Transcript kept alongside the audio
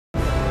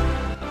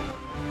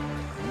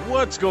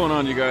What's going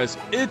on, you guys?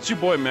 It's your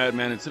boy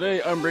Madman, and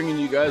today I'm bringing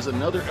you guys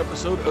another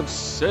episode of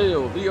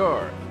Sail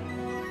VR.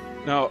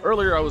 Now,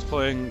 earlier I was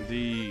playing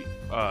the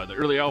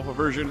early alpha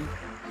version.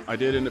 I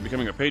did end up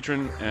becoming a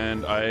patron,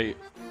 and I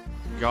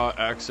got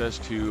access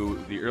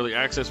to the early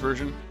access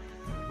version,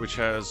 which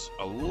has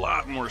a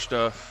lot more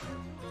stuff.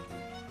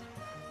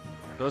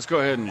 So let's go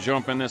ahead and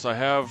jump in this.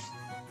 I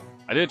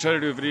did try to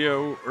do a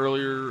video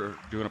earlier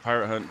doing a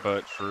pirate hunt,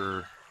 but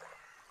for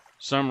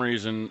some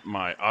reason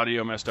my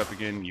audio messed up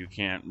again. You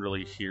can't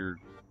really hear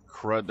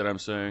crud that I'm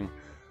saying.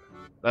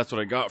 That's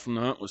what I got from the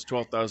hunt, was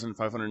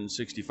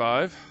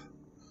 12,565.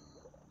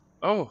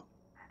 Oh,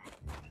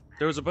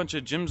 there was a bunch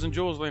of gems and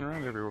jewels laying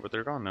around everywhere, but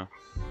they're gone now.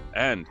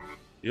 And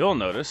you'll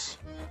notice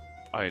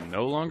I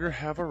no longer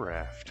have a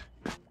raft.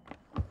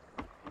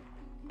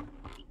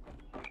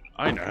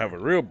 I now have a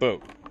real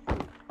boat.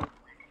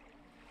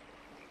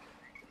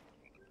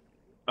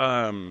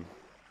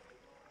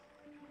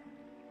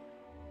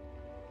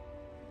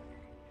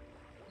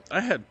 I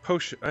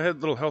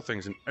had little health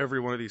things in every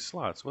one of these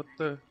slots. What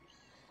the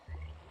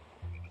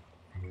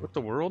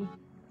world?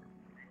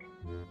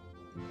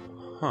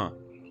 Huh.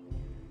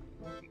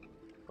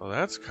 Well,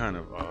 that's kind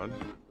of odd.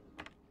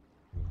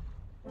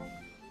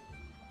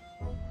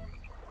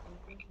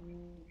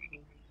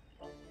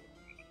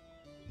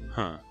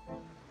 Huh.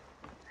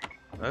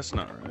 That's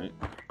not right.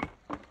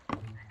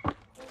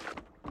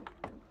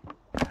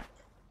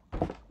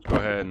 Go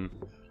ahead and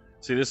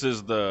see, this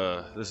is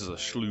a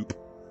sloop.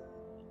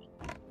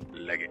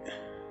 Leg it.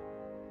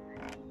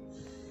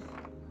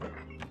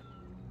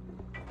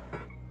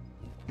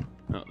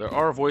 Now, there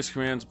are voice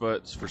commands,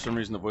 but for some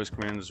reason the voice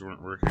commands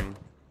weren't working.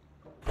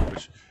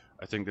 Which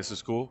I think this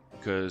is cool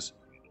because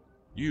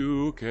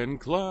you can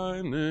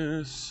climb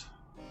this.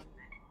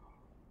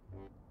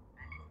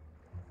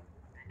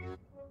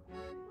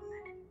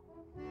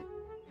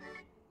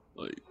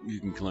 Like, you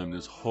can climb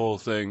this whole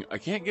thing. I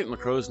can't get in the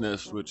crow's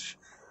nest, which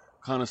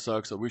kind of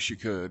sucks. I wish you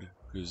could,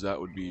 because that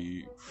would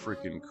be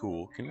freaking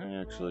cool. Can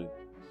I actually?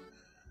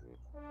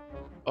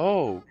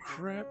 Oh,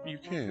 crap, you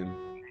can.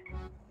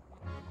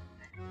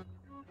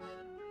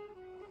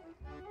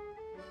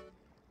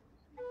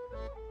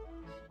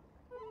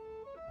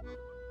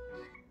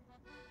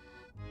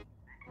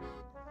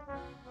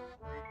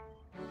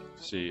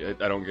 See, I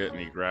don't get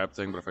any grab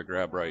thing, but if I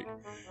grab right.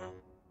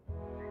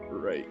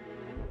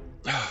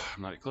 I'm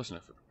not close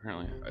enough,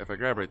 apparently. If I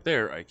grab right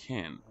there, I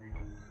can.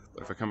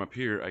 But if I come up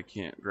here, I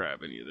can't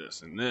grab any of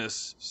this, and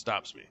this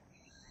stops me.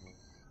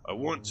 I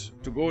want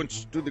to go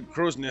into the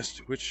crow's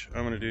nest, which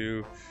I'm going to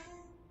do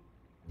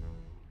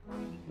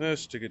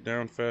this to get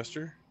down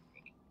faster.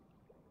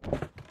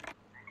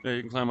 Yeah,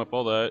 you can climb up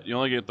all that. You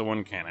only get the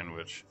one cannon,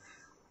 which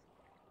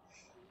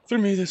for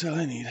me, that's all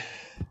I need.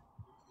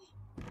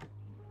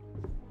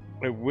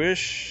 I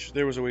wish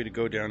there was a way to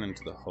go down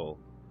into the hull.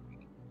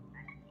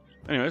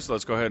 Anyways,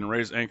 let's go ahead and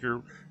raise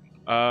anchor.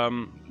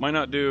 Might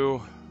not do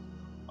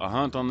a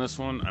hunt on this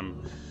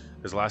one.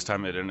 Because last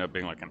time it ended up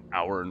being like an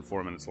hour and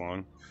 4 minutes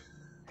long.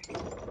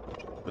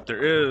 But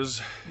there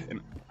is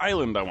an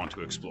island I want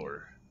to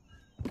explore.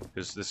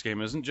 Because this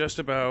game isn't just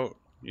about,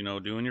 you know,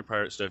 doing your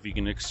pirate stuff. You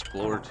can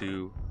explore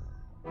too.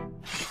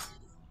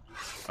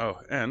 Oh,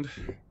 and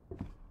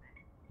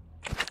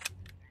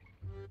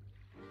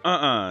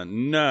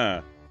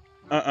nah.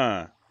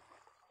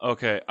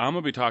 Okay, I'm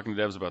gonna be talking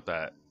to devs about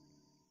that.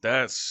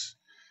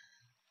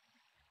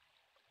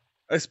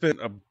 I spent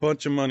a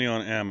bunch of money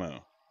on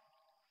ammo.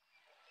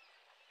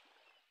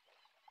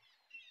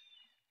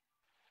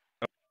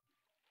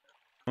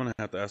 I'm gonna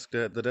have to ask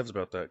the devs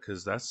about that,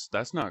 because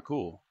that's not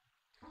cool.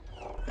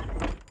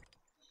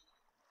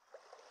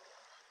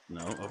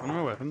 No, open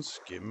my weapons.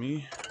 Give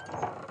me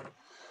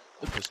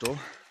the pistol.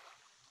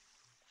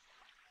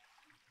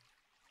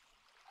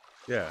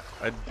 Yeah,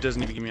 it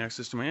doesn't even give me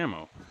access to my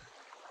ammo.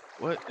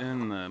 What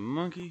in the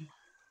monkey?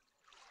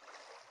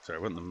 Sorry,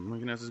 what in the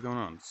monkey nest is going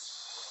on?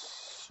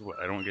 What,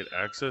 I don't get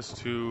access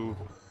to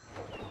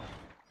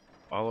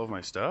all of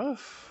my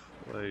stuff?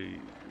 Like,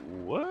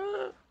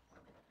 what?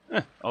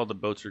 All the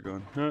boats are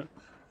gone.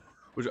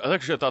 Which I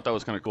actually thought that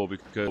was kind of cool,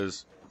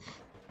 because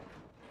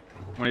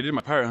when I did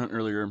my pirate hunt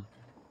earlier,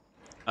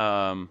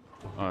 on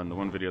the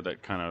one video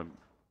that kind of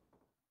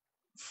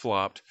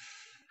flopped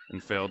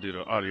and failed due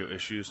to audio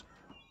issues,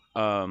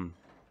 I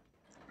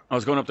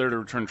was going up there to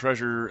return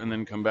treasure and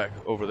then come back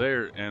over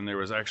there, and there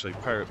was actually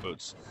pirate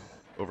boats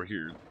over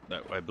here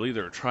that I believe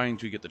they were trying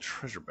to get the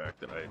treasure back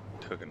that I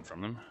taken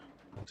from them.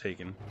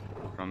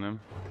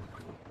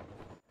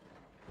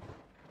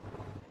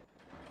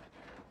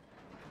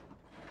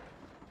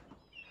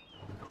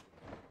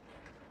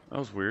 That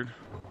was weird.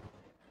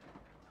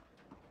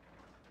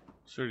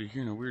 Started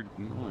hearing a weird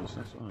noise.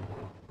 That's odd.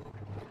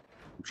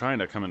 I'm trying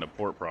to come into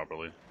port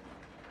properly.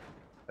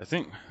 I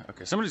think,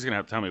 okay, somebody's gonna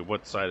have to tell me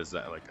what side is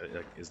that. Like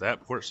is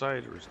that port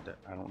side, or is that,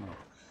 I don't know.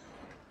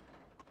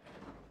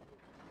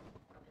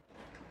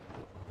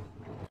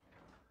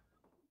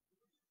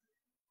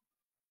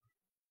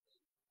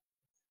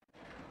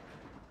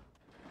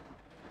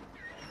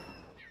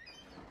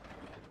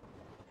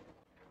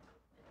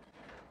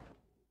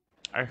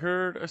 I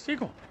heard a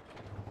seagull.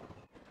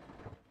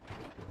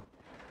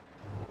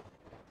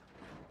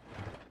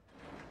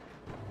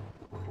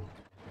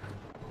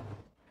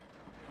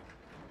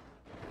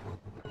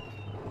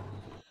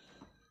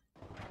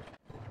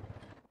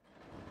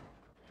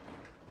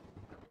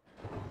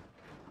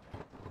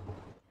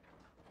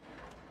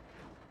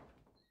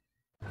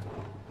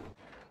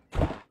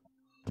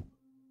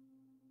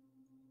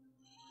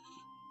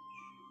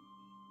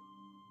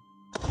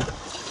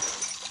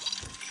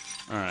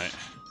 Alright.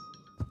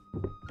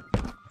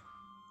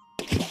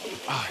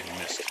 Ah, I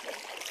missed.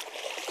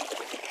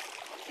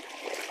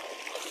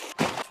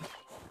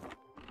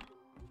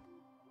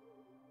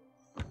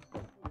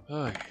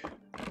 Okay.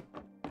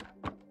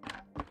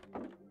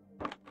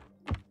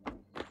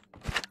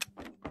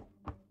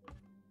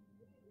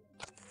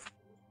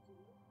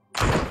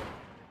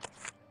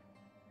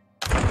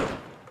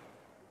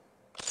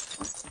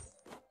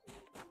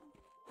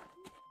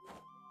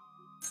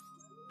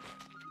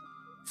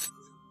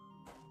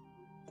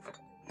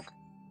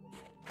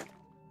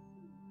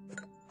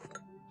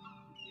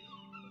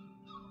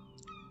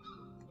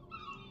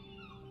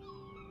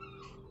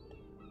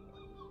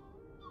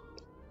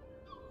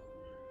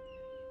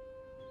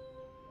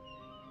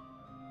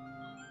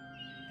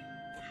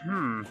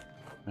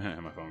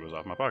 My phone goes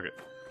off my pocket.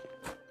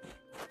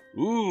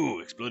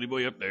 Ooh, explodey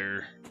boy up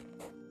there.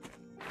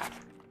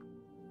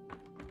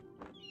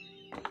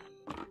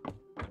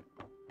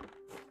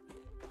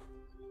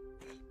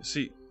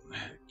 See,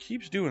 it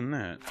keeps doing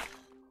that.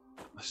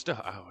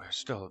 I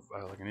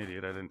like an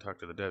idiot. I didn't talk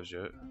to the devs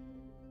yet.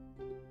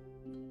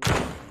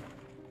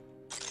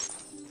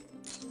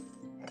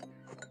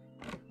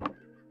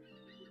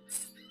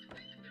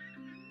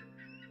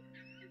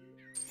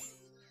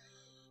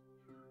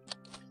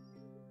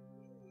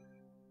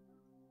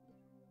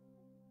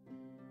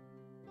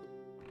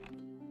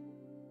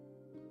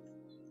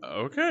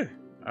 Okay.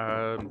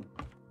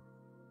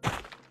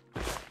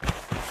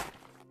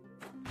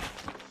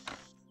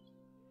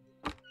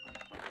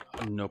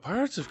 No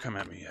pirates have come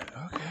at me yet.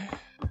 Okay.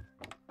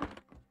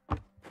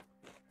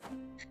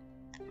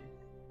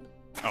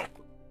 Oh.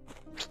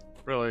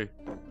 Really?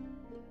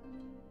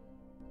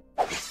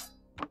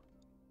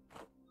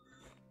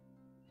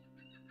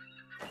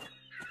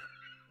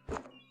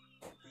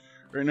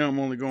 Right now I'm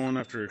only going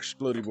after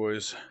explodey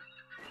boys.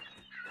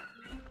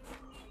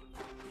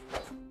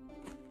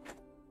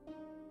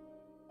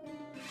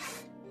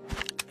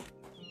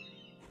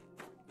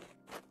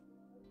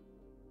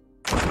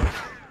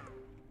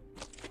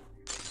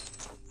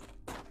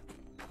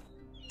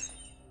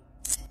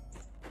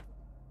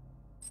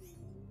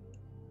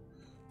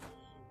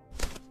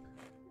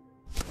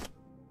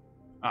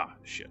 Ah,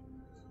 shit.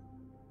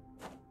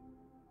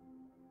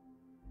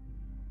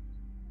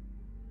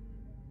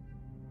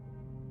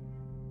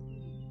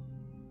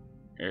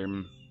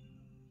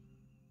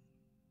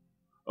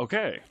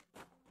 Okay.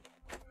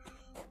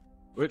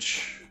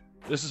 Which,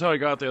 this is how I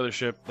got the other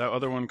ship. That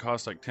other one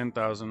cost like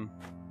 10,000.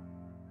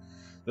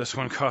 This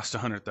one cost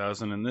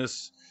 100,000, and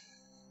that's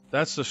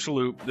the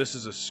sloop. This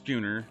is a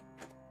schooner.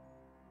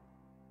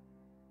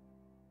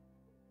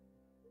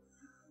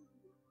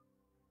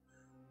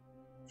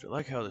 I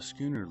like how the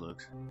schooner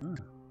looks. Huh.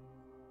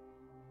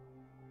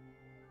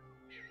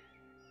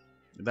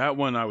 That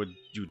one I would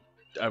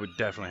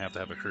definitely have to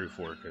have a crew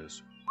for,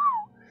 because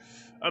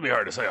that'd be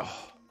hard to sail.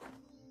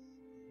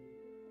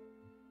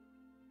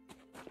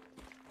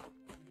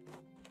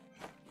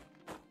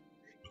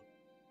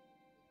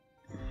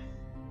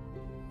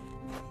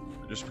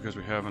 Just because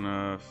we have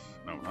enough.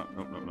 No,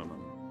 no.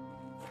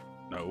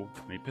 No,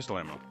 I need pistol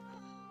ammo.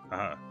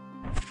 Aha.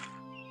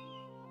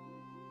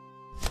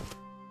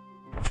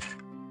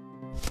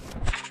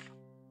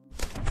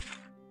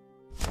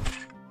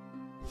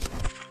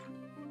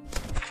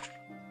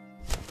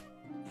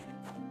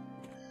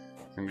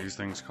 I think these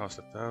things cost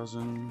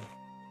 1,000,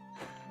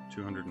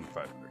 200, and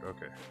 500.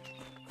 Okay.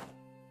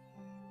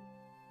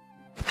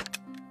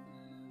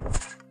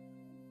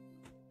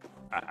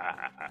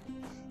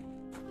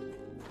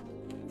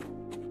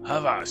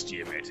 Avast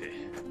ye,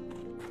 matey.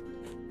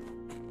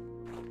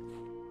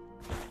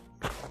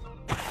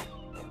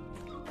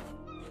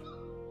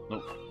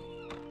 Nope.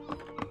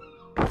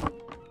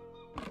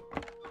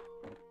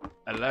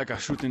 I like a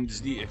shooting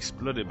the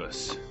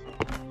explodibus.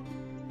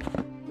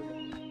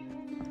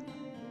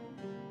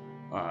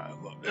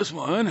 Alright, well, this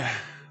one.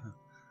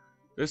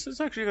 This has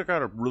actually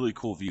got a really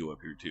cool view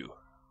up here too.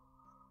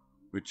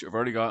 Which I've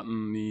already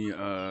gotten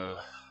the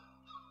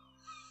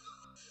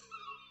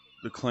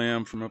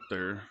clam from up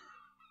there.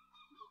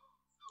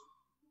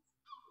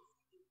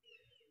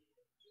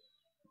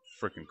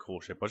 Freaking cool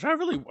ship. Which I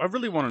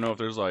really want to know if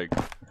there's like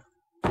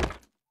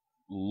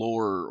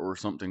lore or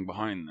something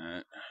behind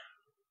that.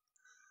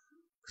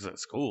 Because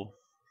that's cool.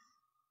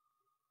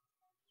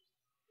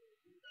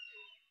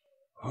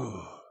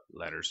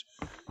 Ladders.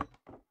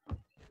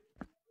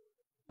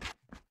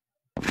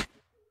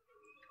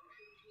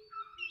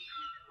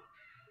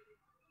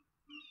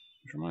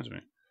 Which reminds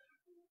me.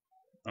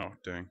 Oh,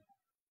 dang.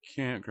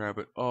 Can't grab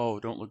it. Oh,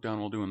 don't look down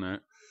while doing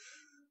that.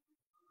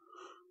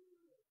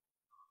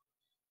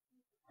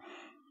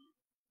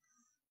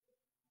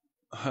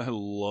 I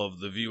love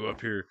the view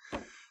up here.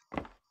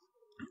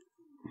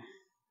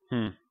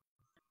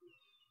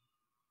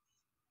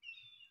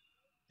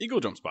 Eagle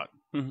jump spot.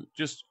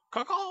 Just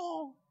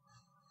caw.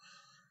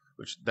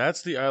 Which,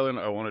 that's the island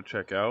I want to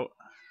check out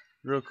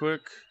real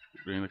quick,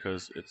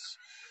 because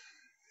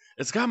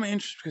it's got my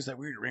interest because that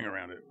weird ring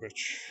around it,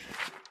 which...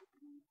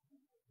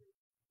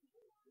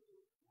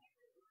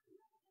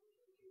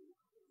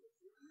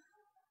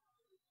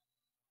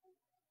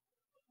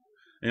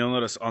 And you'll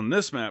notice on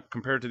this map,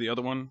 compared to the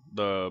other one,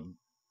 the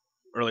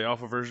early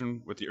alpha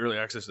version with the early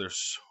access,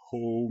 there's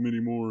so many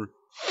more.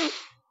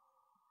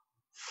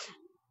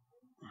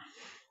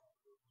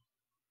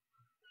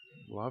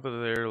 Lava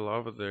there,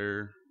 lava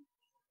there.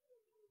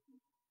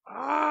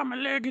 Ah, my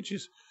leg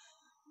itches.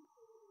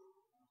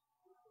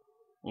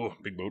 Oh,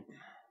 big boat.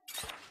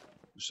 Just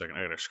a second,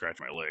 I gotta scratch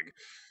my leg.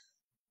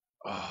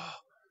 Oh.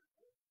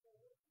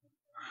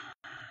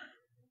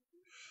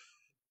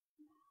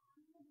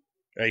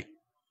 Hey,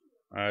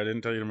 I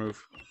didn't tell you to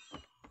move.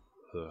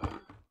 Ugh.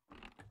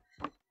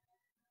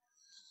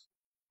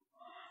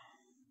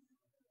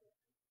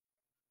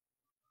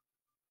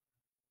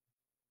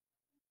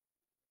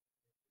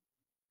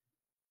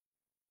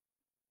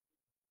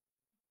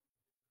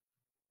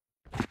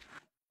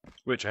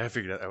 Which I have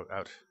figured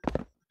out.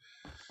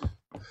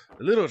 A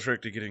little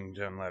trick to getting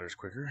down ladders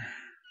quicker.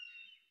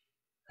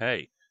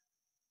 Hey,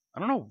 I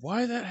don't know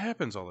why that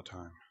happens all the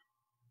time.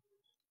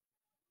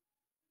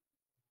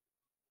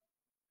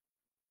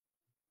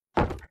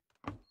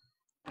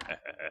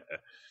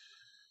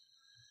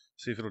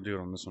 See if it'll do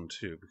it on this one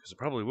too, because it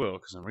probably will,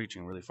 because I'm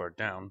reaching really far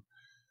down.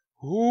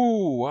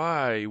 Ooh,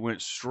 I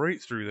went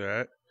straight through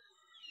that.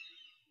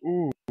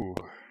 Ooh.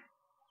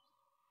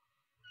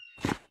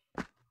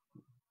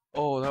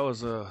 Oh, that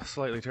was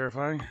slightly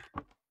terrifying.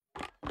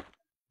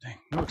 Dang,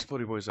 no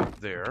explodey boys up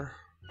there.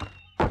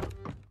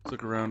 Let's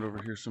look around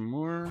over here some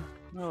more.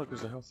 Oh, look,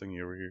 there's a health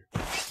thingy over here.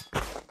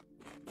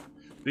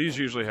 These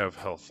usually have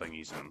health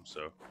thingies in them,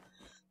 so.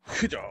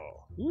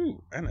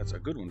 Ooh, and that's a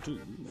good one too.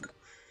 Ooh.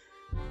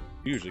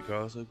 Usually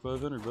costs like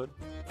 500, bud.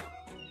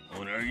 I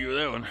wouldn't argue with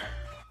that one.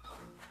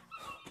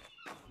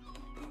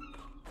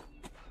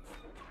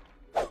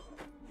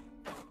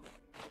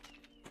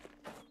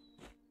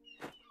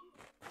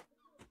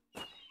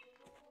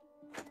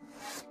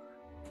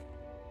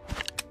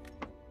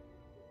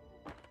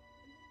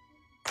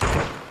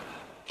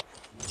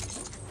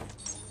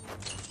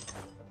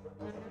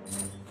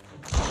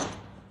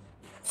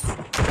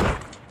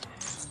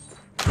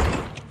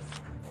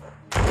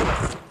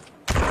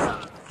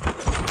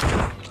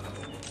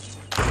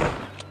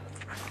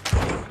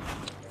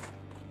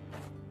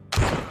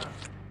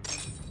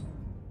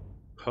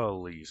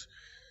 Please.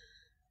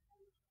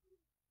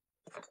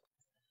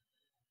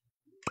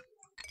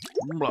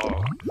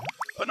 Blah.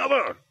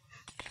 Another!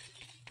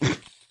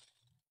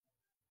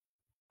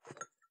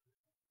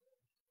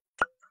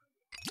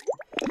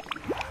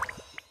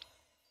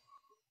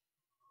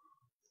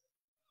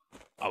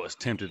 I was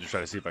tempted to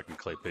try to see if I can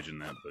clay pigeon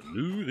that, but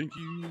no, thank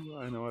you.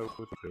 I know I would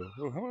fail.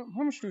 Oh,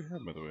 how much do we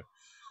have, by the way?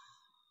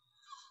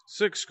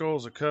 6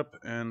 skulls, a cup,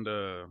 and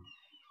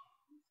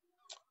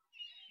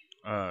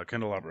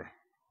candelabra.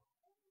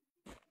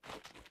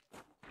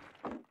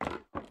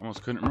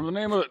 Almost couldn't remember the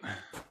name of it.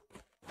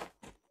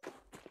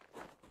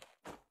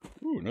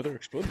 Ooh, another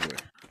exploded way.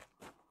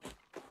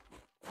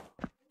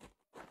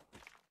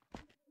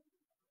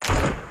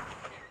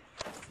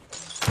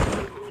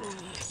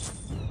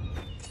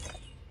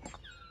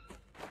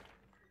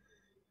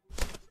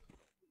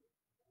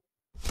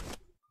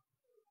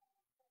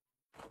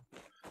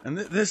 And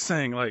this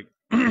thing, like,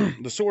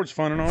 the sword's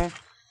fun and all,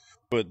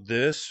 but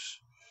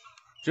this,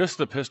 just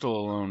the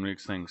pistol alone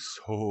makes things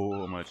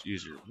so much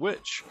easier,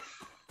 which...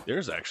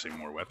 There's actually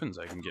more weapons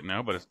I can get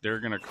now, but they're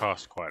going to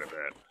cost quite a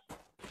bit.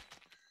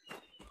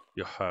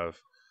 You'll have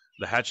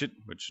the hatchet,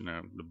 which, you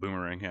know, the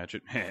boomerang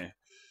hatchet. The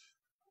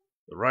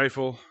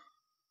rifle.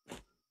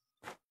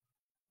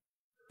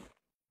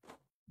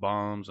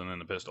 Bombs, and then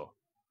the pistol.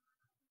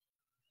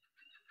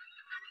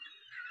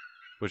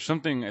 Which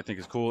something I think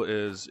is cool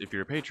is, if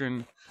you're a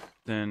patron,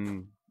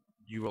 then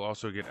you will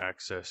also get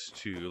access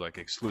to, like,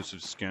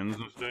 exclusive skins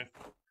and stuff.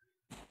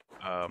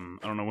 I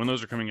don't know when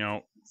those are coming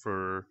out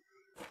for...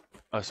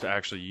 us to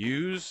actually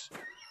use.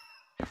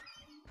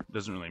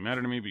 Doesn't really matter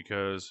to me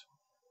because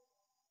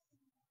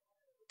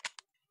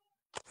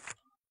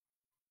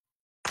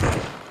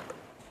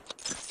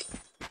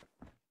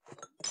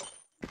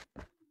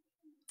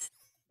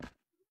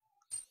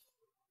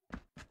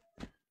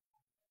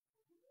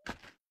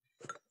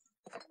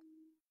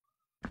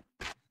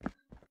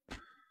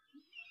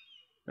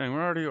dang,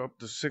 we're already up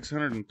to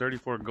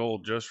 634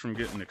 gold just from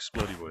getting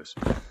explodey boys.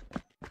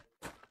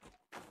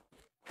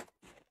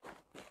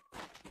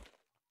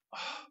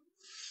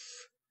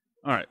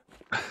 All right,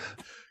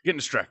 getting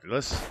distracted.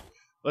 Let's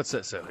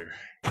set sail here.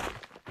 Let's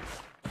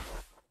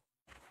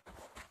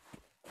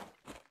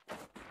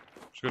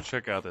go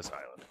check out this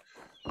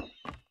island.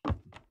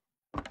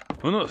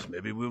 Who knows?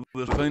 Maybe we'll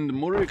find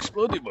more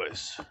explodey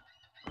boys.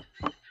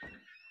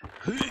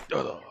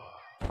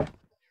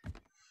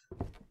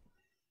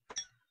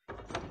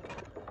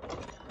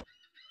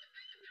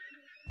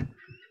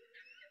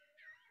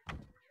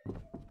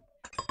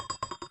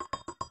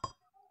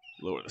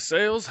 Lower the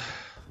sails.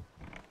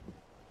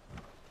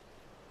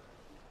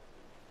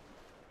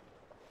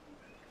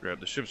 Grab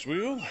the ship's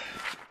wheel.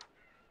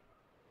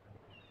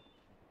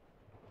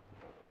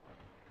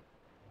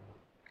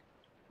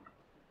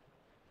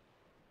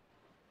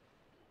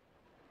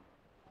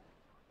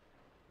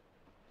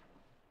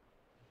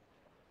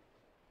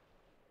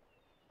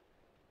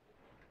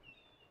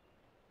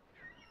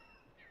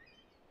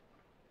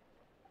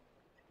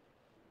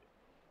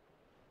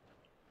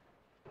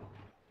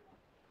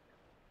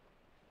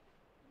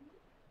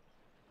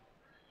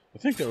 I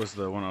think that was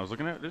the one I was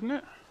looking at, didn't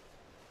it?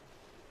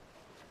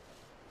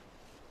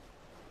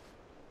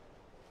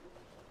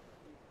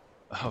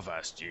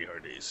 Avast ye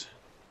hearties.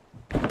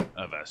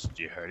 Avast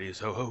ye hearties,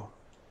 ho ho.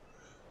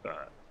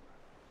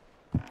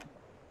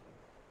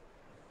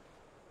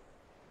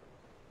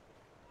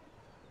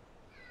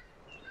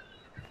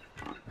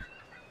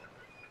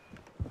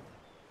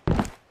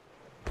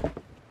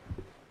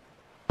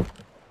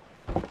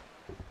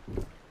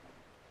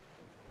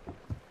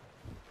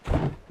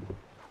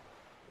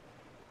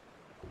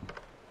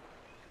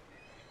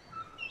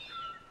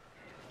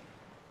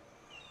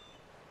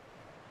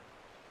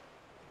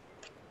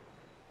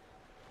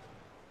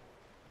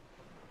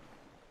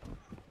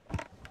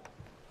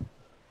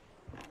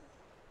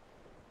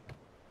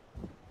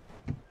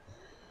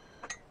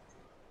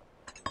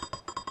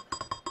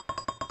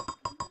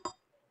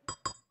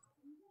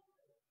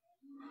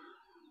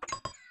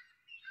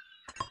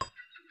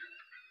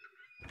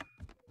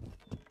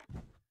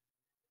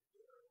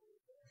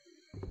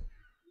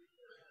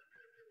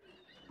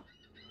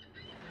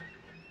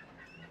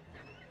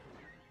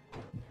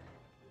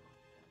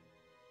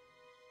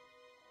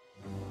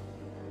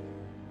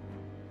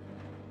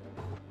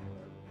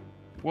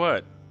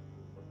 What?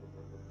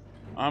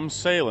 I'm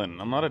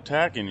sailing. I'm not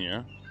attacking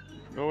you.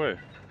 Go away.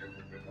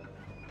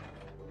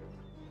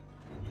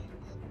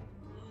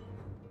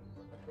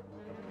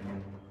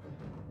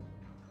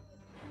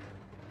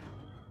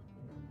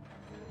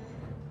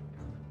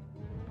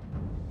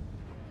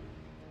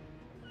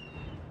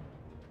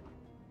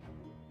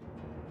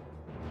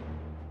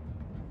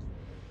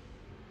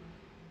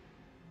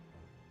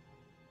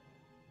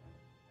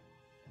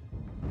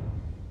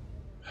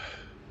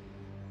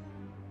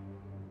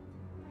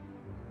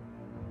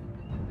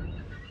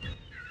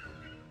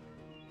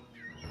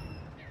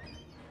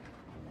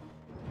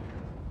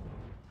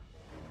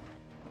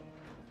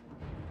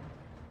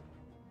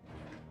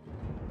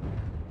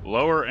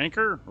 Lower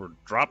anchor? Or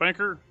drop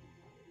anchor?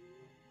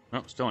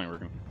 No, still ain't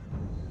working.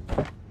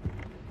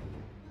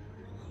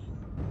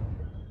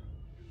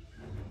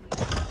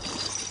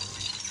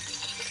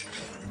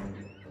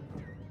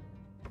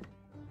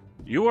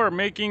 You are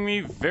making me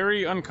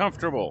very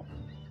uncomfortable.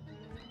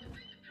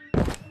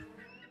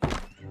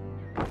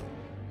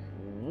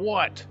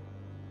 What?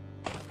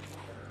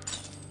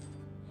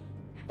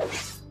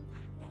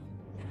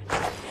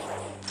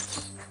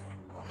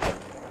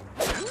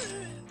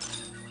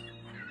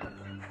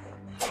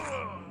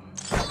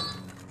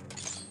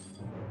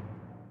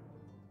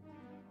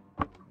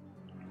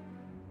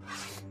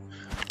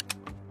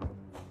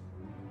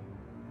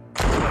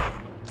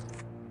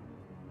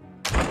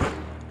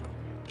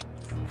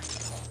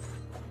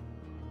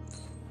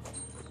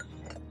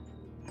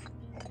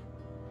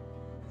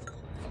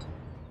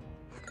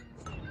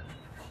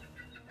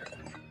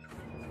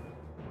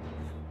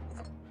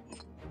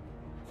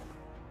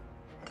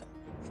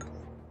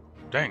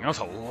 Dang, that was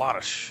a lot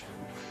of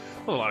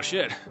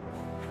shit.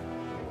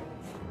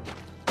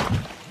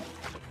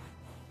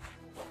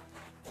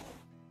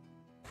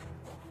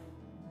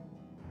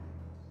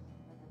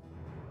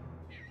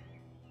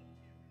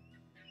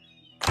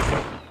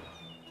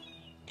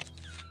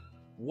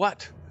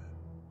 What?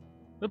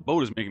 The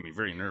boat is making me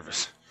very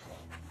nervous.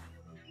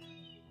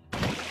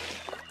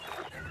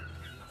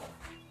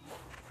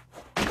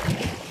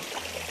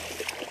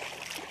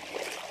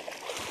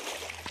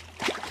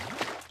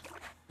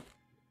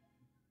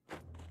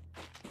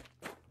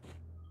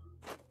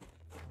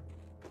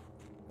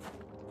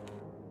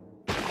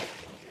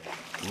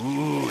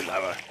 Ooh,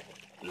 lava.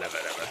 Lava.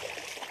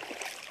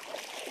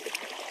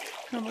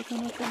 Come on.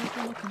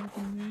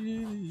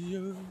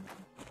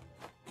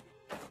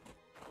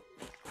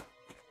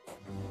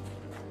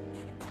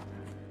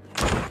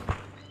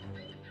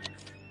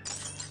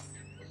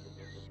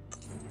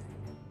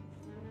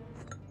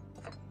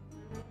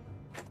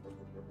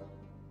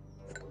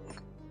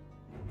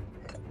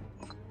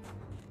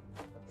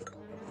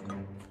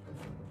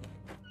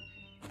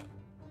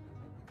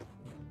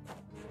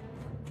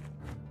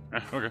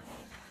 Okay.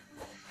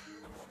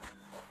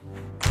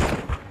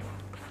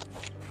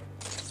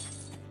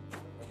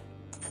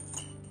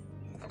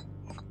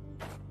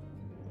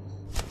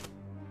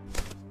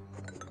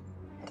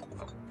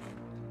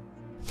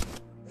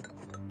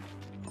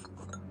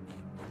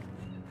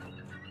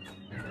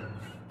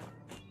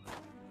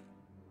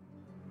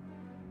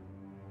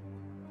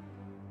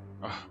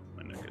 Oh,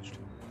 my neck itched.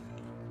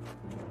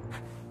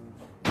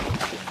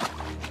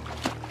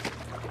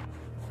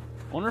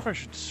 I wonder if I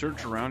should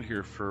search around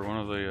here for one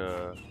of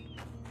the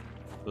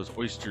those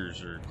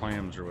oysters or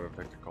clams or whatever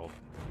the heck they're called.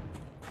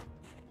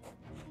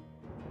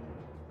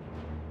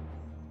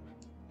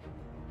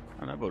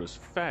 And that boat is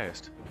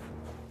fast.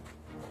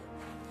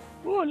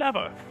 Ooh,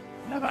 lava!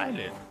 Lava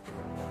island!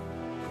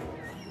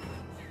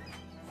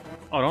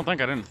 Oh, don't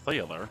think I didn't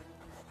fail there.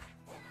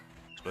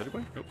 Exploded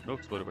way? Nope, no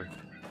exploded way.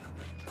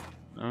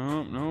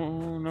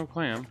 No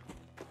clam.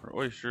 Or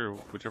oyster,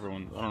 whichever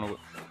one. I don't know what.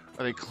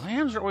 Are they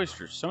clams or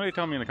oysters? Somebody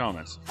tell me in the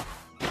comments.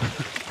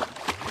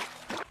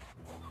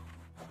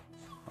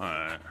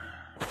 Alright.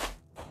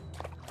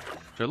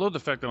 Should I load the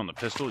fact that on the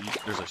pistol,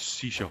 there's a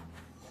seashell?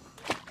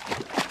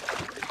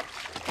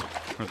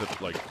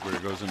 Like, where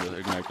it goes in to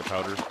ignite the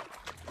powder.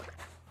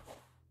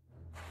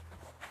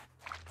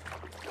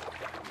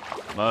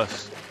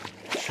 Must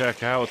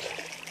check out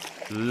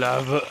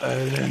Lava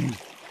Island.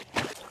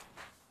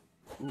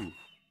 Ooh.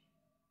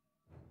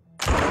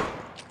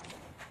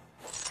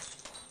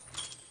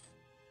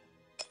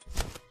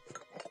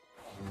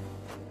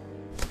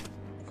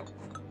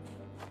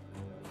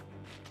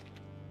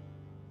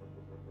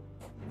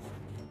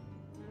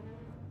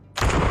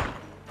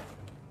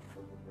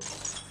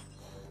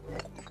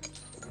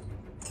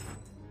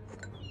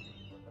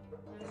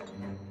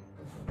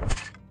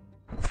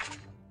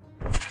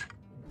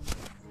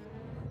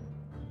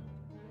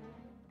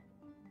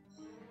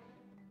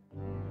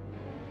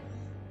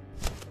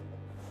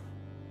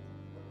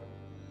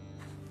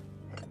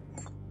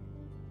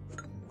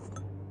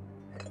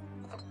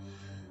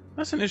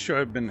 That's an issue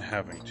I've been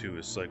having too.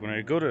 Is like when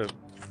I go to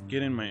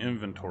get in my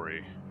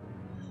inventory,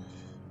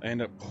 I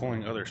end up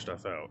pulling other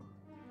stuff out.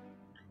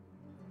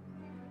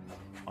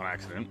 On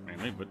accident,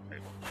 mainly, but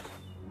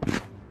hey.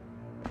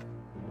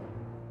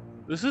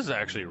 This is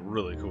actually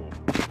really cool.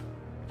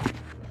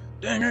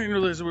 Dang, I didn't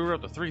realize we were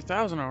up to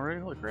 3,000 already.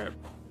 Holy crap.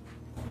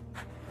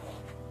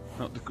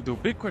 Now, the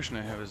big question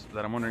I have is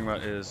that I'm wondering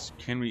about is,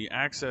 can we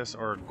access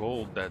our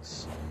gold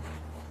that's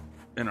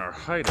in our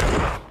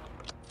hideout?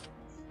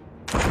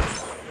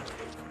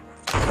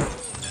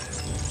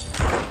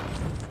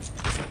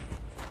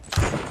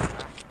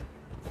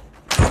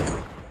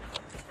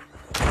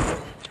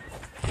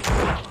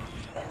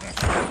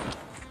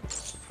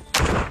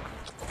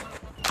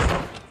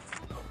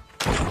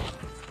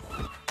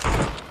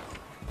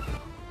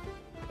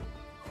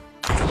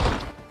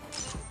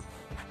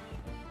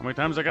 How many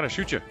times I gotta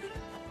shoot you?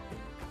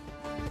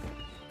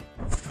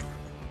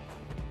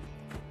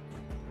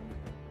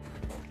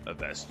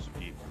 That's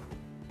be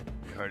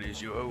hard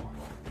as you owe.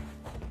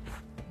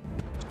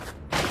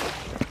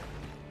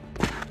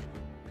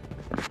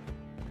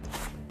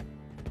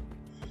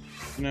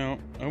 Now,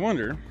 I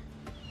wonder.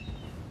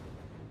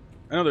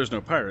 I know there's no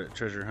pirate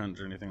treasure hunt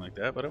or anything like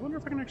that, but I wonder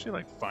if I can actually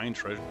like find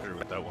treasure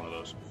without one of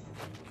those.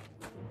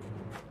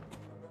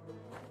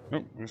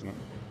 Nope, there's not.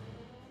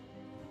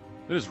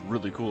 It is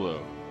really cool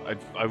though.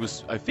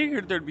 I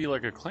figured there'd be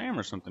like a clam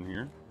or something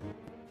here,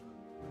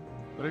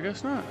 but I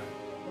guess not.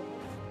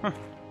 Huh.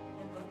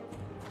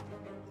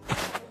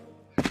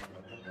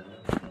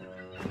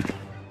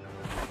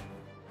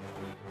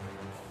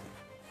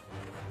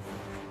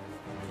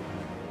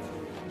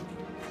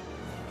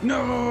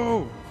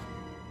 No!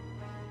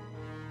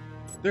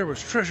 There was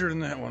treasure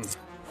in that one.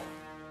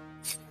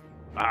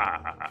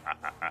 I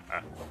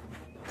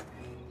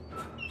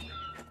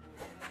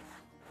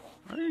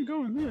didn't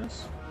go in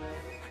this.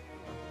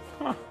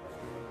 Huh.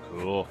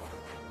 Cool.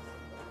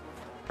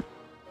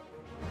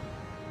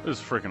 This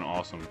is freaking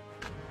awesome.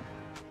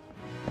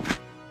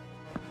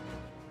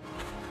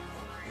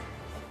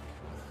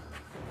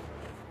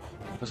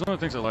 That's one of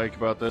the things I like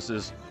about this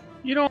is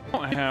you don't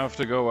have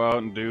to go out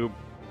and do,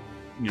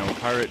 you know,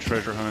 pirate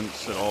treasure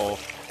hunts at all.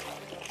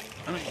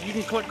 I mean, you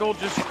can collect gold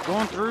just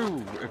going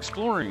through,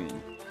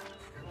 exploring.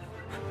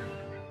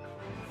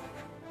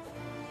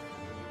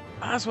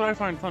 That's what I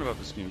find fun about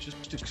this game, it's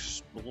just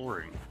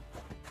exploring.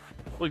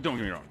 Like, don't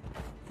get me wrong,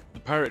 the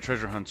pirate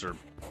treasure hunts are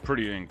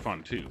pretty dang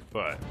fun too,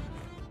 but...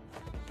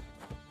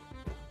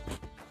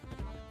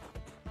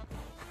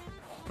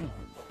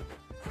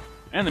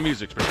 And the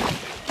music's pretty good.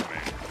 I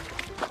mean,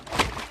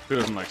 who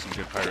doesn't like some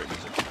good pirate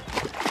music?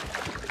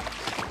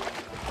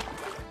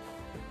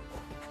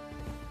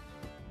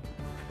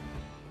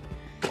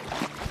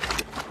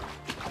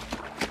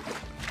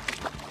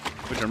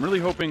 Which I'm really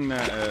hoping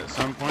that at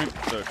some point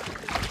the...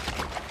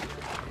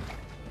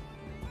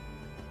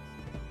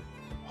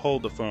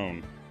 Hold the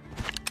phone.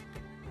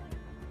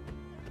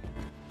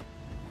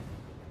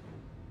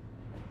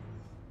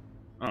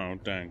 Oh,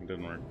 dang, it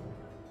didn't work.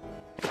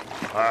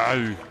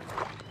 I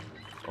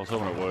was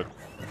hoping it would.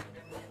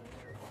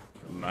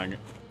 Dang it.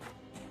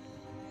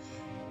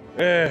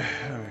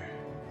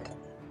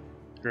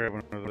 Grab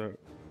one of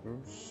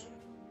those.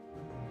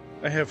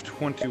 I have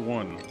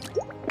 21.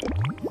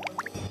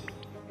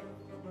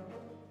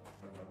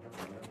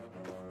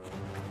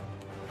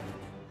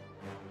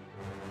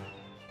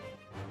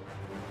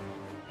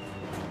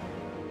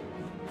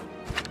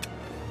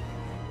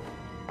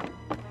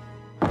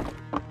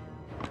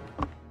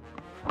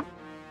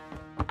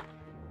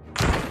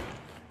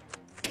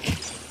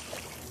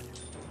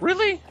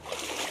 Really?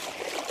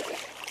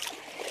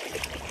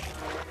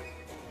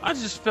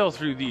 just fell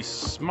through the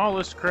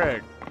smallest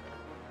crag.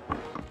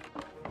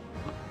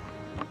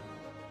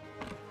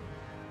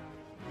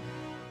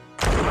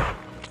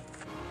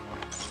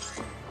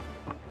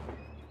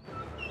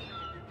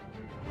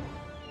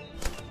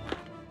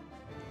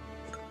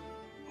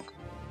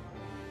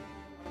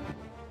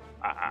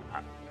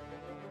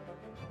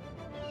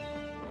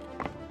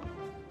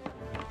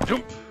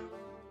 Jump!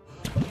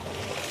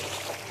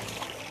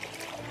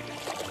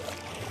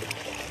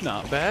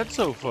 Not bad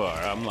so far.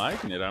 I'm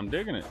liking it. I'm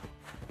digging it.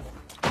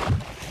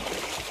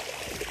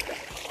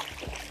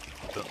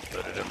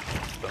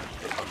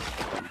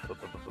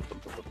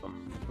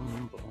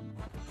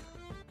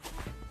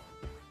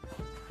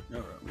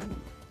 Alright.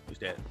 Who's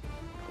that?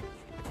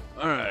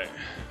 Alright.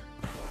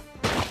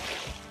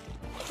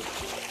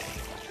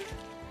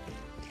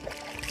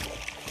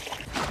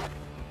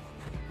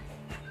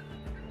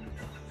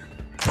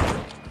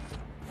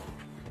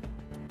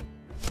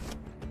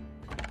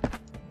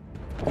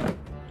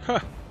 Huh.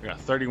 I got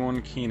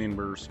 31 Keenan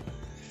burrs.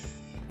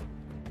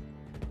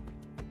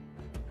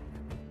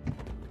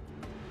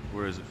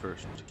 Where is it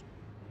first?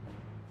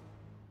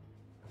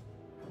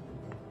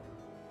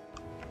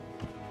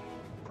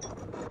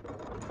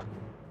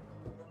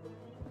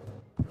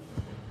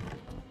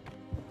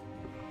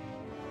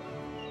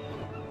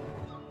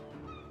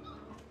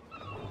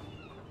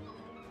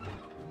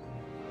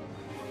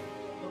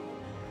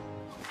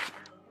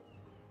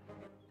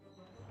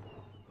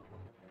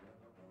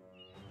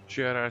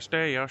 Should I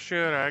stay or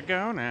should I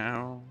go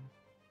now?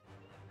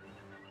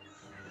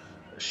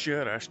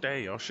 Should I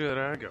stay or should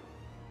I go?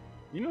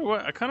 You know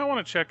what? I kind of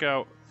want to check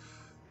out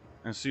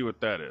and see what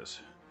that is.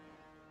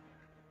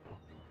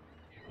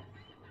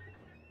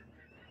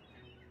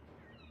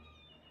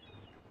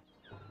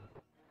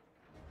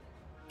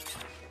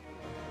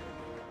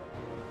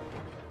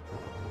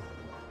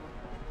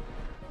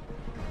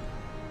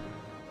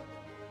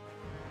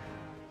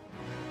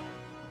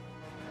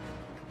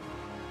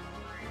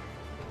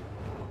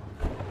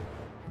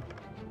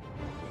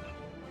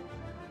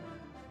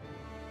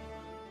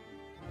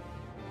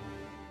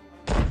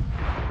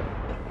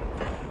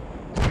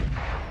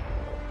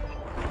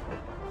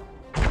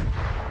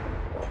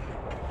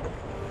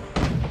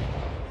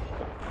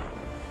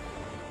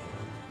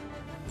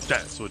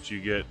 That's what you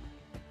get.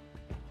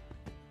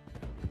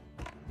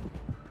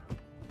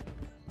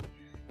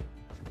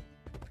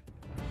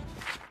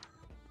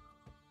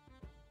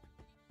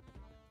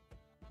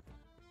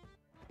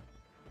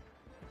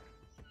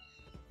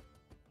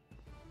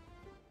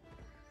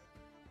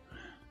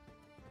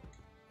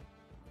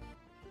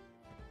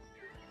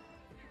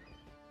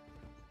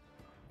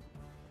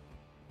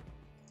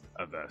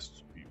 I've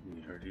asked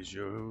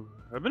Joe.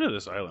 I've been to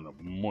this island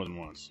more than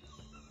once.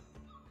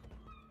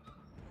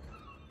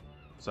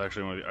 It's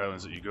actually one of the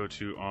islands that you go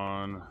to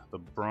on the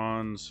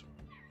bronze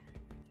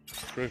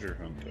treasure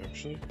hunt,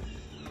 actually.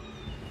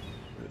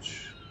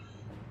 Which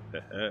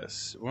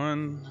has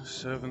 1,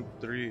 7,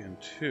 3, and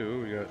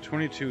 2. We got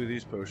 22 of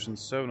these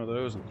potions, 7 of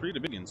those, and 3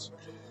 Dominions.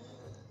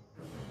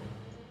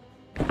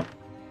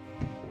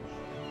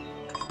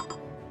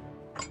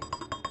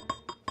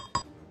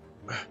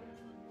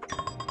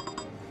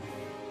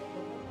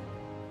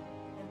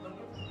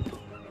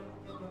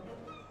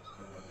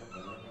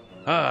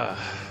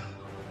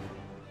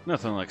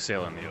 Nothing like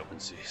sailing the open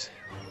seas.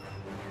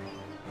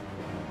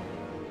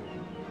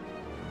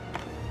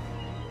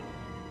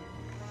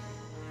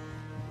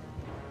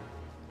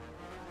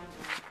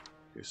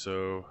 Okay,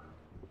 so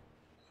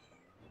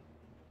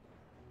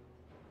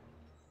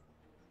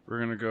we're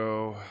gonna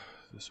go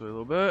this way a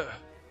little bit.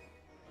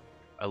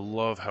 I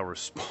love how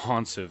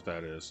responsive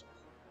that is.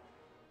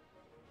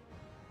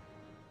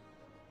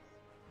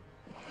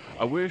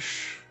 I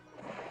wish,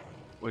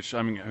 which,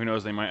 I mean, who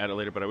knows, they might add it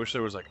later, but I wish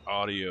there was, like,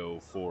 audio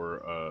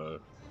for,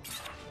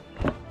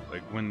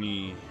 like, when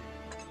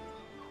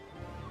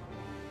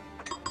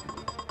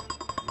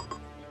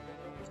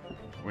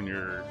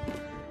you're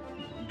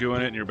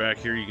doing it and you're back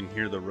here, you can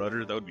hear the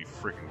rudder. That would be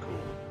freaking cool.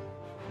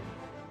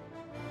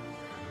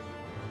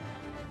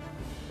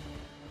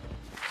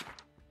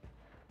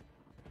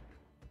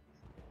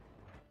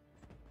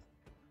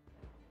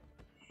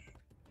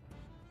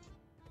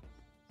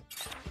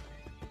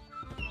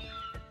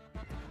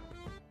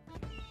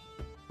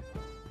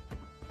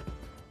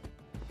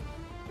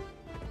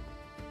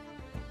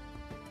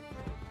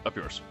 Up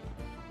yours.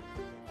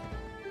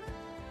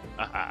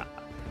 Haha.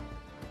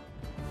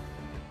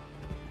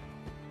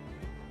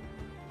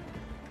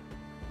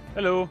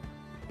 Hello.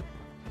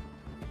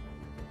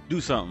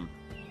 Do something.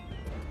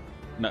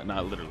 Not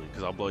literally,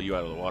 because I'll blow you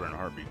out of the water in a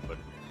heartbeat, but...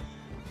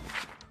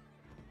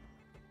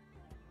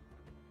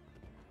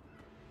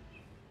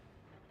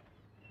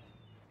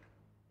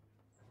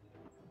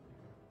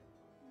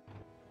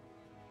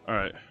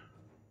 Alright.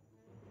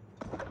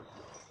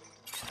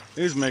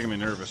 He's making me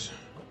nervous.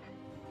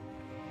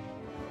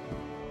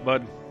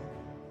 Bud,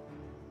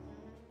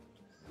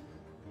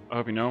 I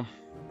hope you know,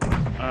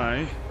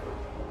 I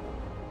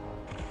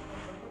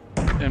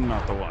am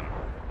not the one.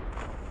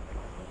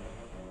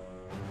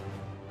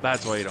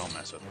 That's why you don't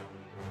mess with me.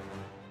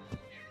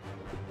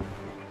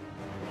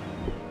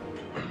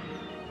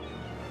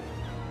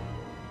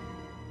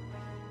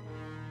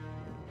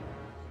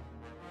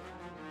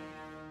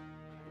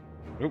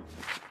 Oop.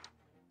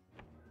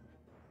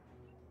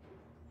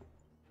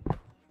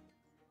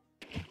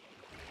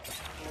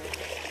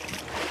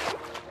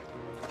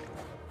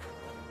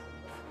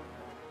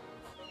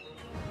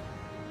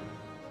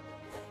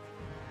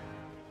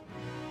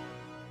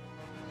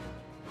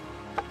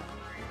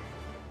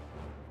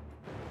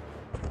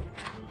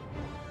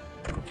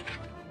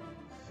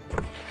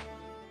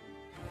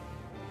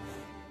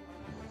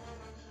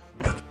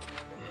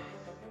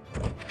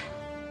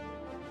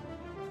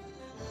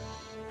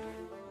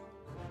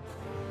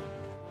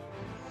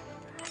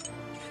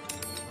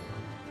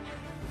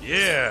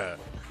 Yeah!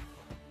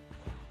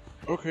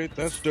 Okay,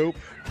 that's dope.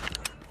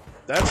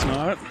 That's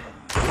not.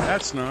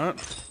 That's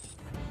not.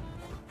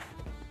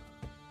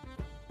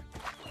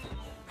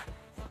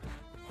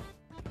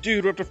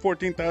 Dude, we're up to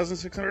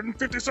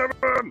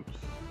 14,657!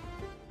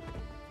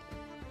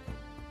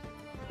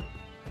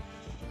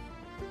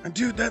 And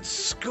dude, that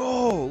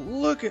skull!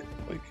 Look at,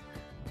 like...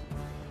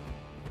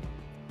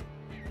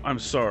 I'm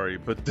sorry,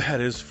 but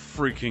that is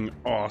freaking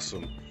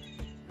awesome.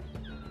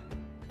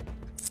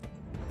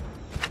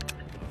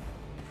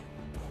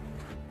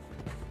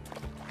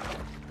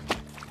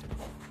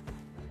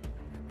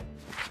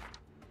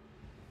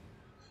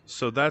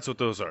 So that's what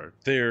those are.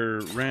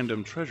 They're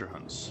random treasure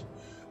hunts.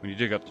 When you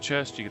dig up the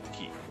chest, you get the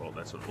key. Well,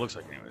 that's what it looks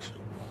like anyways.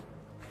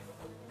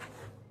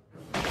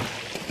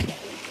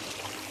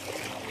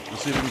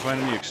 Let's see if we can find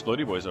any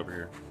explodey boys over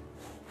here.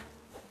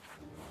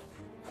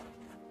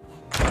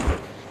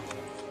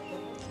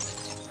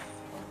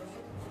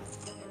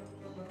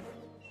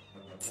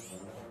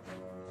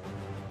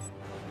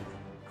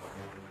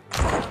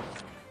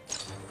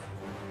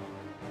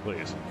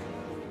 Please.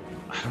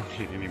 I don't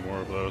need any more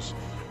of those.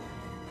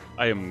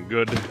 I am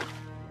good.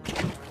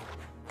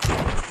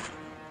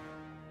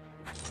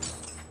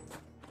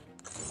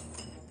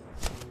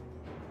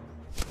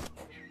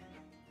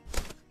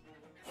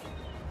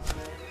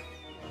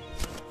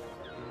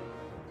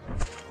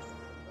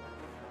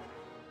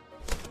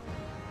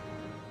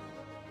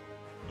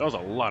 That was a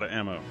lot of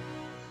ammo.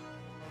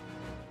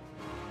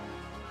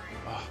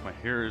 Oh, my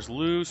hair is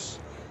loose.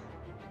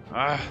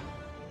 Ah.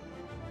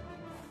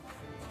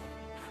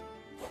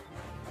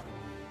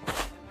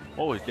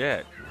 What was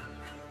that?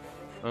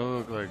 That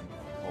looked like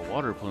a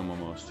water plume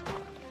almost.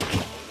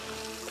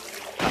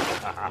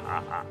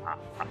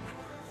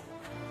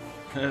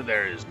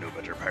 There is no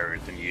better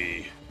pirate than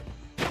ye.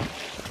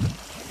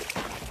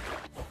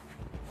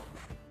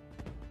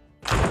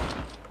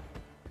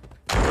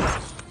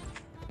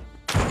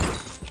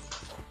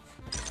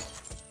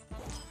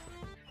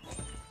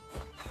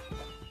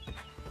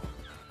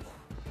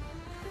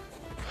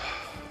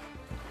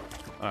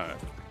 Alright.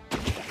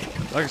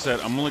 Like I said,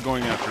 I'm only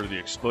going after the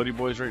explodey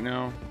boys right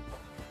now.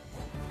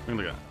 I mean,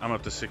 look at that. I'm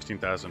up to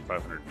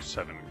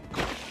 16,507.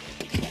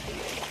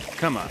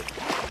 Come on.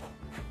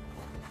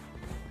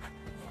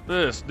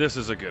 This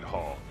is a good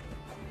haul.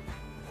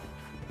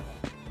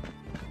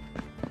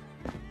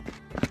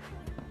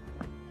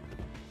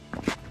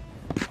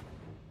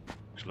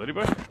 Explodey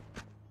boy?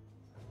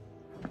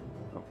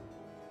 Oh.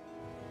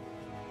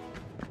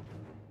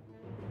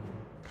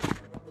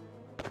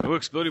 No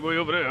explodey boy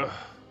over there.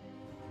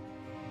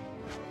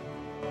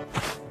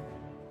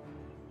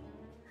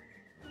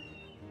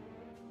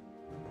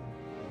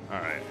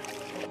 Alright.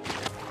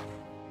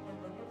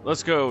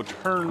 Let's go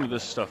turn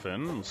this stuff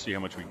in and see how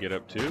much we get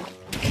up to.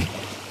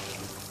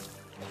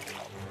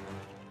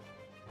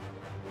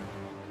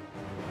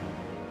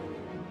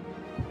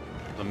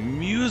 The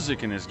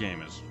music in this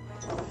game is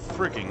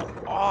freaking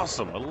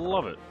awesome. I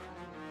love it.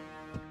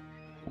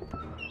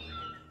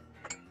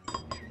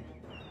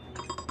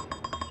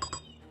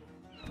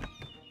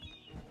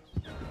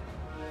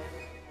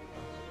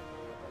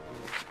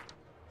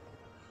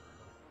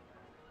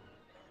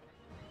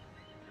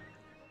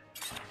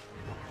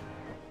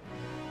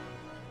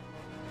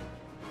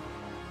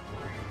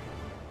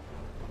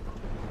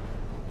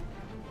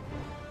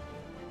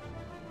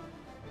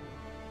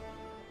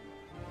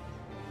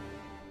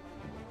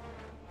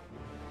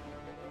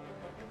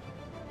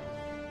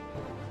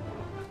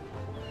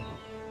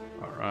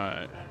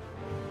 Right.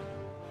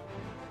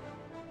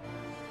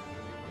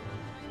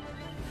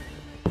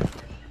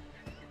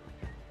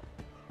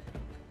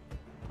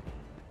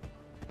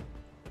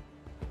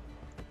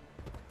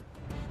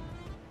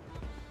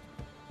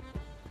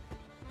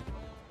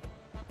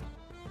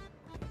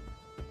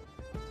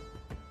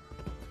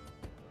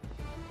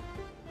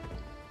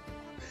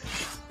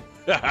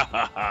 Ha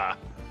ha ha!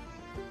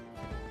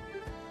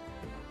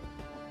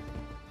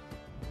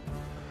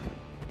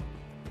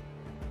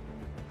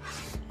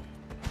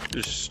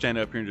 Just stand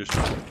up here and just...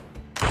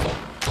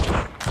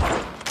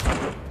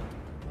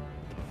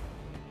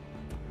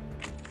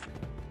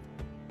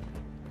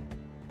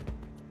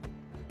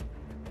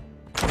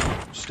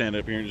 stand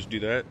up here and just do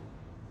that.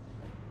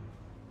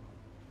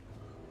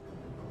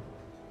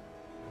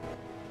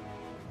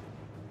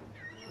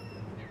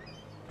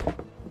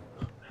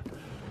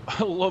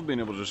 I love being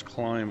able to just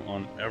climb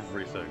on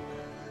everything.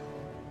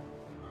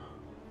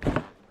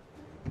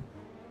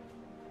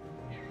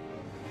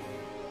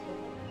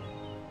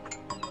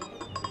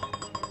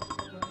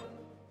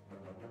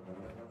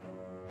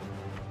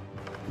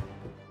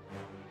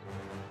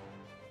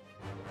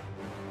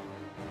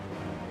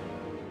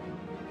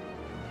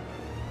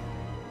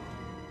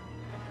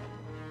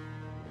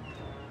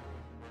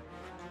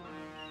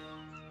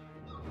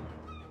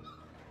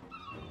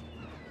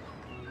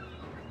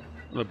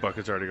 The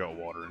bucket's already got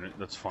water in it.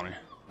 That's funny.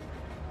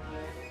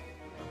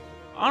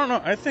 I don't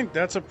know. I think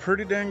that's a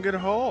pretty dang good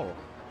haul.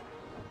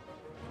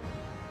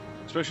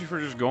 Especially for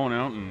just going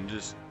out and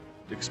just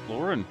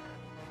exploring.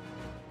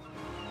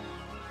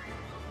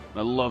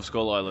 I love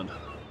Skull Island.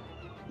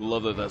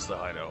 Love that that's the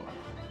hideout.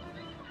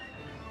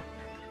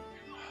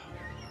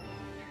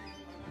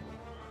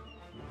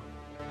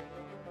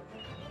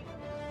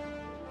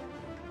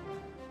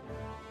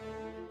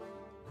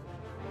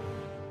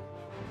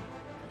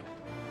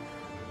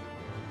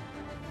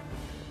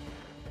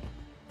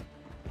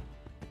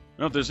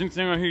 Now, if there's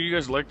anything on here you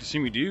guys would like to see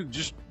me do,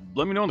 just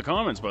let me know in the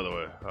comments, by the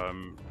way.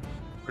 I'm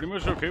pretty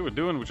much okay with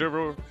doing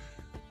whichever,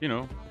 you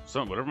know,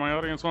 whatever my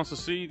audience wants to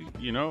see,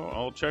 you know,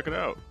 I'll check it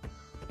out.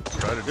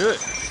 Try to do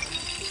it.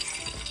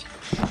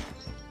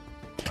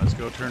 Let's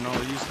go turn all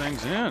these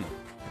things in.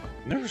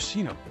 Never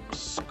seen a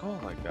skull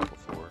like that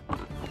before.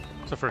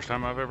 It's the first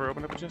time I've ever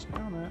opened up a chest and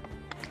found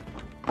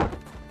that.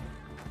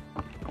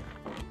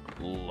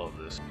 Love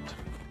this.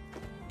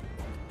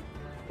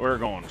 We're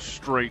going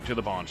straight to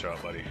the pawn shop,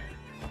 buddy.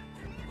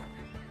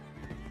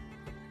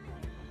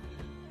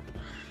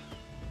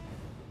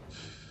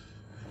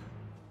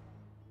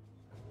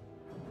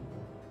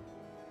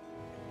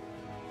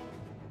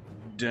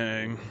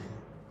 Dang.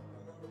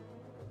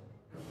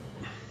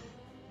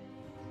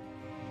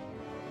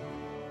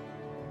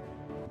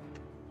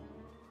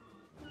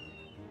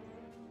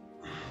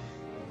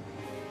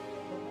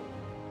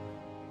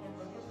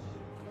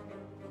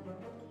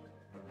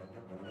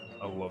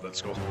 I love that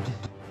skull.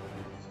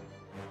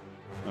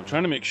 I'm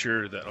trying to make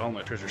sure that all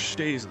my treasure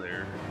stays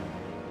there.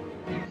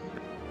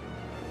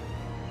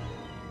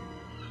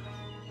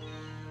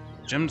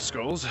 Gemmed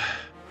skulls.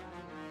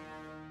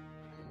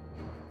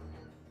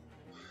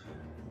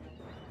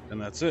 And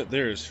that's it.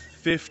 There's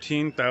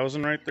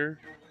 15,000 right there.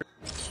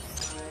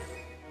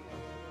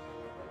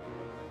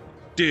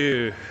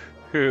 Dude,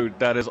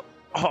 that is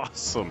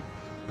awesome.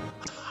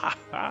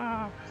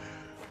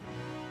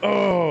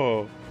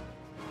 Oh,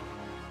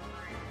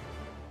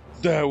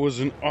 that was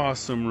an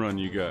awesome run,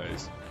 you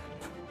guys.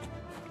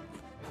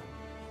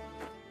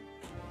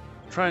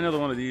 Try another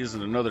one of these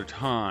at another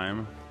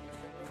time.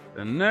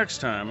 And next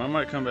time, I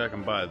might come back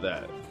and buy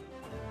that.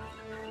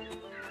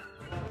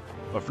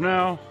 But for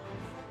now,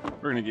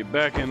 we're gonna get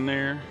back in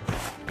there.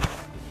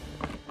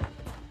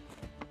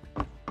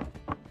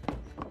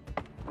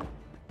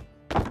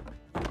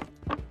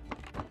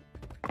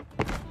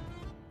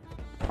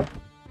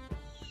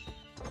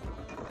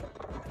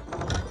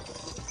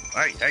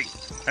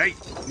 Hey,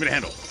 give me the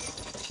handle.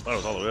 Thought it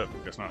was all the way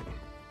up, guess not.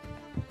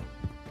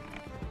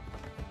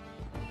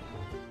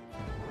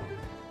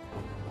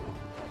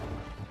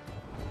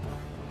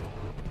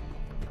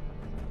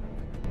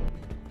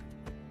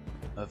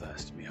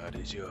 Avast me, how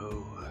did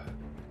yo?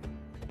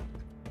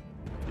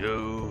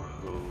 Yo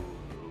ho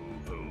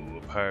ho ho,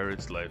 a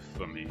pirate's life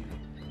for me.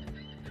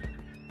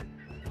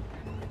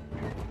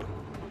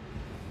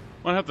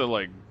 I'll have to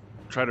like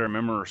try to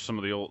remember some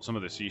of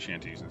the sea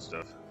shanties and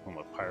stuff from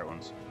the pirate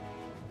ones.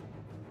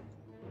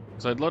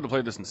 So I'd love to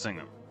play this and sing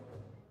them.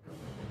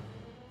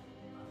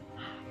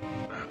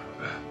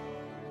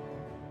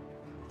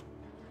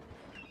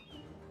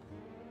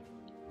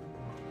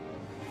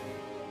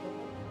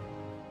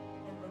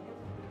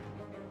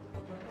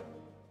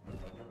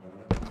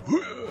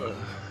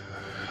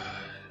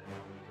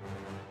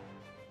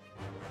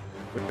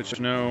 Which,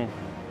 no,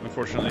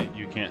 unfortunately,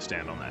 you can't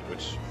stand on that,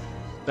 which,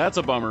 that's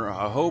a bummer.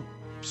 I hope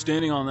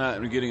standing on that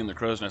and getting in the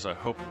crow's nest, I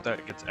hope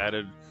that gets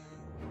added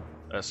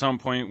at some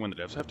point when the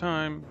devs have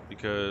time,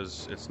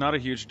 because it's not a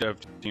huge dev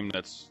team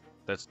that's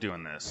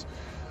doing this.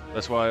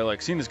 That's why I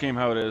like seeing this game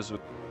how it is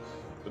with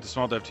the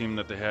small dev team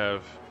that they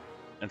have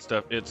and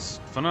stuff. It's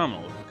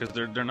phenomenal because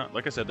they're not,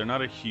 like I said, they're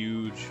not a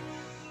huge,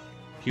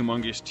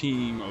 humongous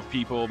team of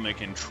people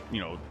making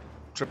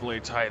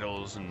AAA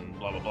titles and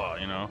blah blah blah.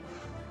 You know.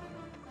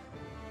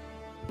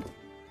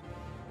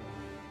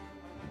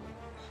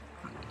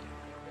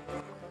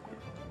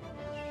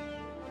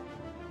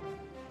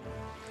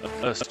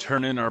 Let's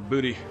turn in our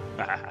booty.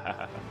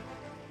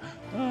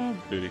 Oh,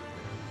 booty.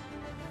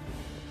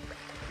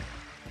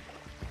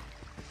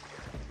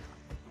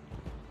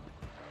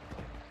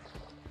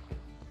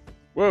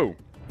 Whoa.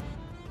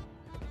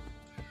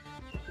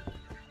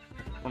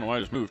 I don't know why I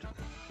just moved.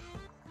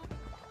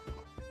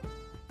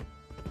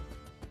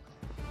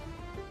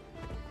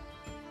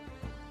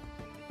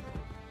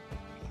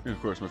 And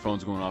of course, my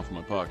phone's going off in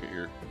my pocket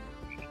here.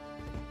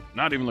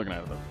 Not even looking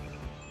at it though.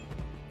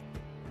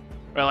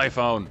 Well,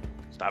 iPhone.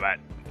 Stop it.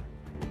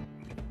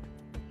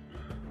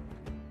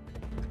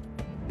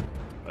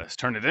 Let's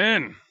turn it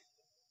in.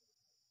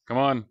 Come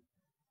on.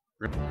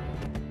 We're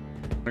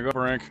gonna go up a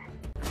rank.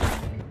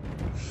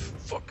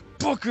 Fuck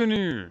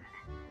Buccaneer.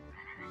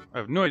 I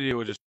have no idea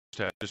what just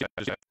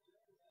happened.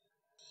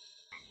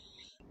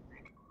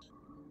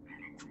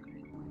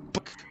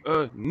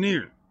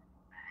 Buccaneer.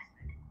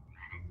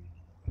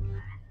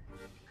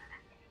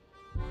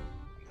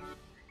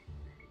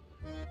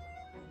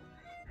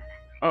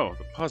 Oh,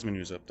 the pause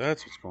menu's up.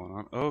 That's what's going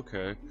on.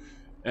 Okay.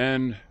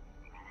 And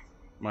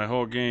My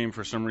whole game,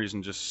 for some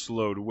reason, just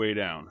slowed way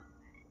down.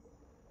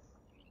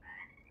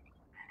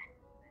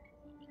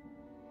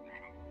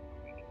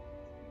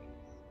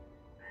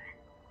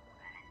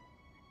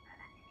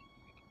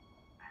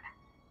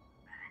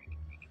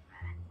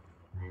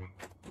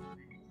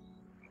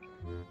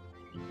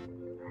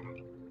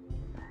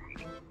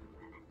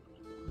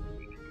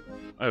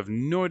 I have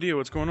no idea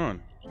what's going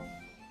on.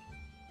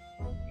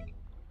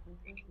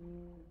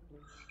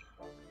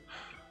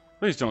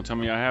 Please don't tell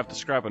me I have to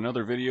scrap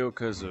another video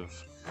because of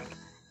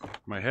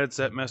my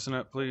headset messing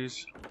up,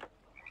 please.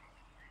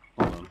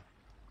 Hold on.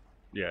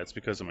 Yeah, it's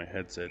because of my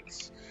headset.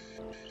 It's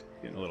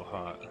getting a little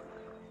hot.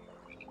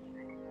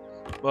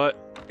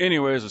 But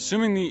anyways,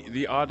 assuming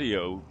the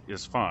audio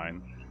is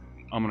fine,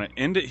 I'm going to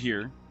end it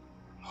here.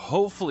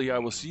 Hopefully I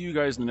will see you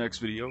guys in the next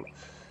video.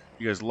 If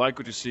you guys like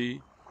what you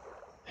see,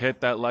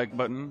 hit that like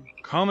button,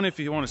 comment if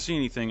you want to see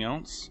anything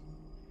else,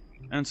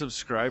 and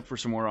subscribe for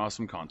some more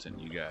awesome content,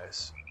 you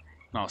guys.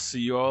 And I'll see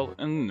you all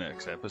in the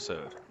next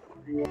episode.